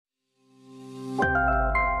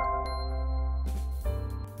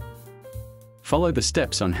Follow the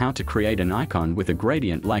steps on how to create an icon with a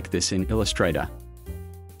gradient like this in Illustrator.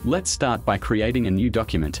 Let's start by creating a new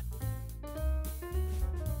document.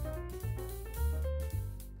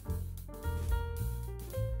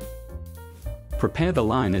 Prepare the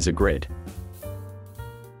line as a grid.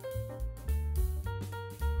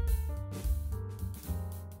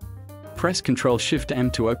 Press Ctrl-Shift-M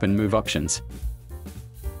to open Move options.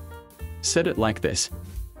 Set it like this.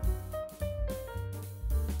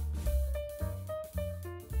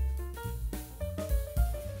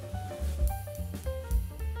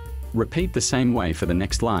 Repeat the same way for the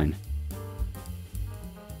next line.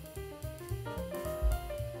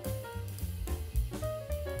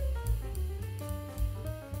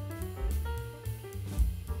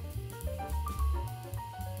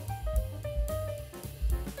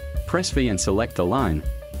 Press V and select the line.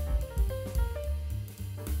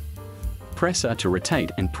 Press R to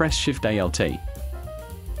rotate and press Shift-Alt.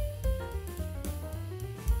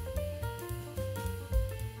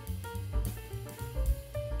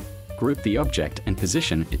 Group the object and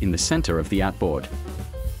position it in the center of the artboard.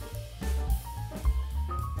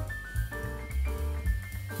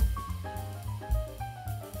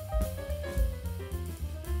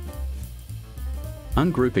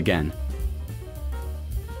 Ungroup again.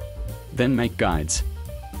 Then make guides.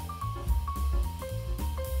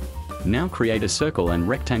 Now create a circle and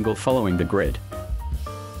rectangle following the grid.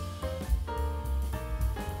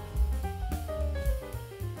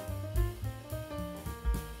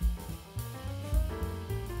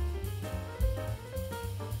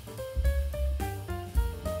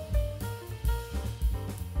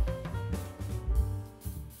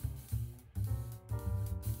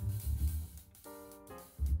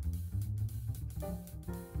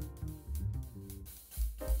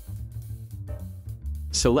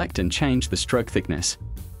 Select and change the stroke thickness.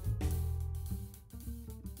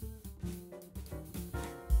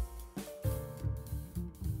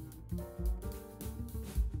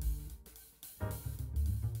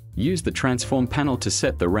 Use the transform panel to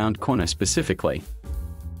set the round corner specifically.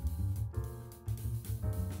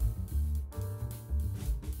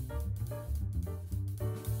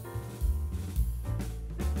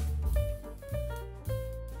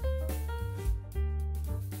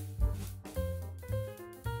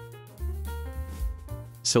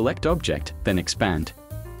 Select Object, then Expand.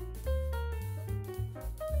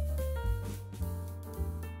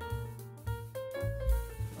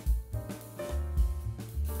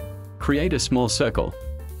 Create a small circle.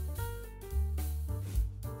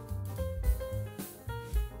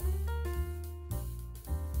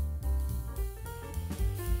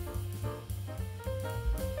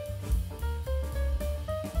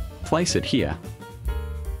 Place it here.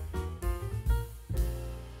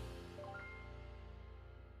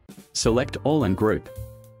 Select All and Group.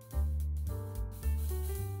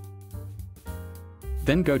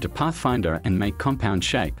 Then go to Pathfinder and make Compound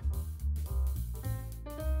Shape.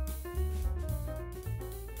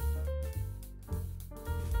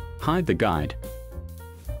 Hide the guide.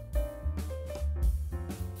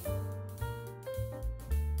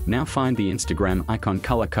 Now find the Instagram icon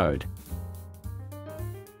color code.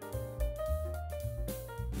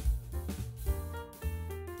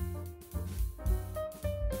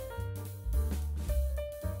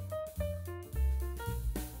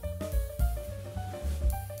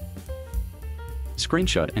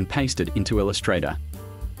 Screenshot and paste it into Illustrator.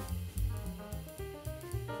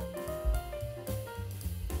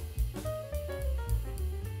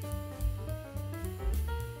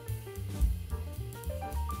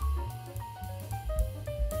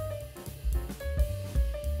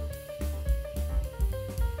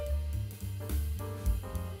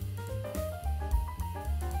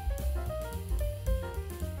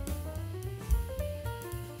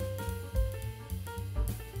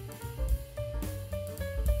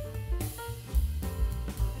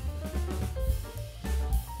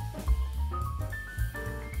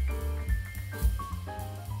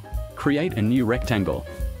 Create a new rectangle.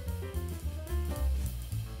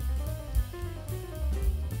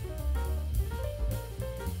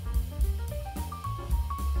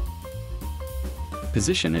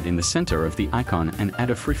 Position it in the center of the icon and add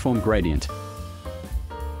a freeform gradient.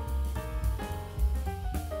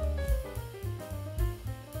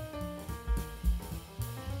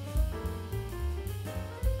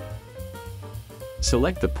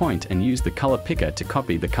 Select the point and use the color picker to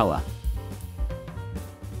copy the color.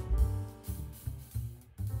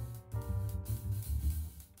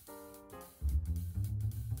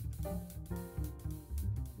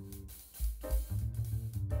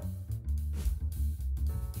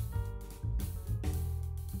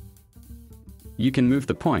 You can move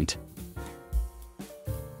the point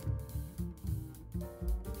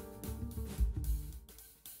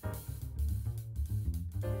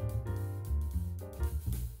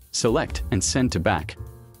Select and send to back.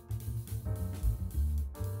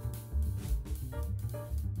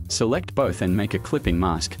 Select both and make a clipping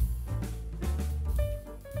mask.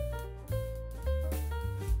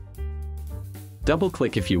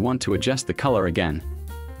 Double-click if you want to adjust the color again.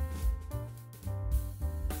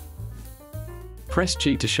 Press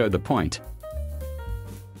G to show the point.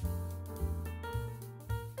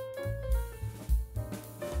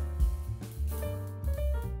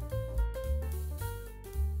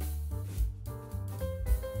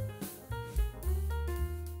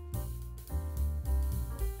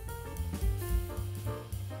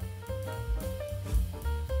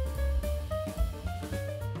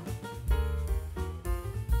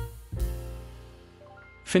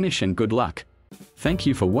 Finish and good luck. Thank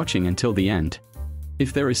you for watching until the end.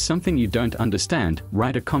 If there is something you don't understand,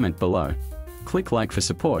 write a comment below. Click like for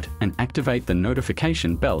support and activate the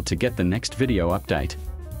notification bell to get the next video update.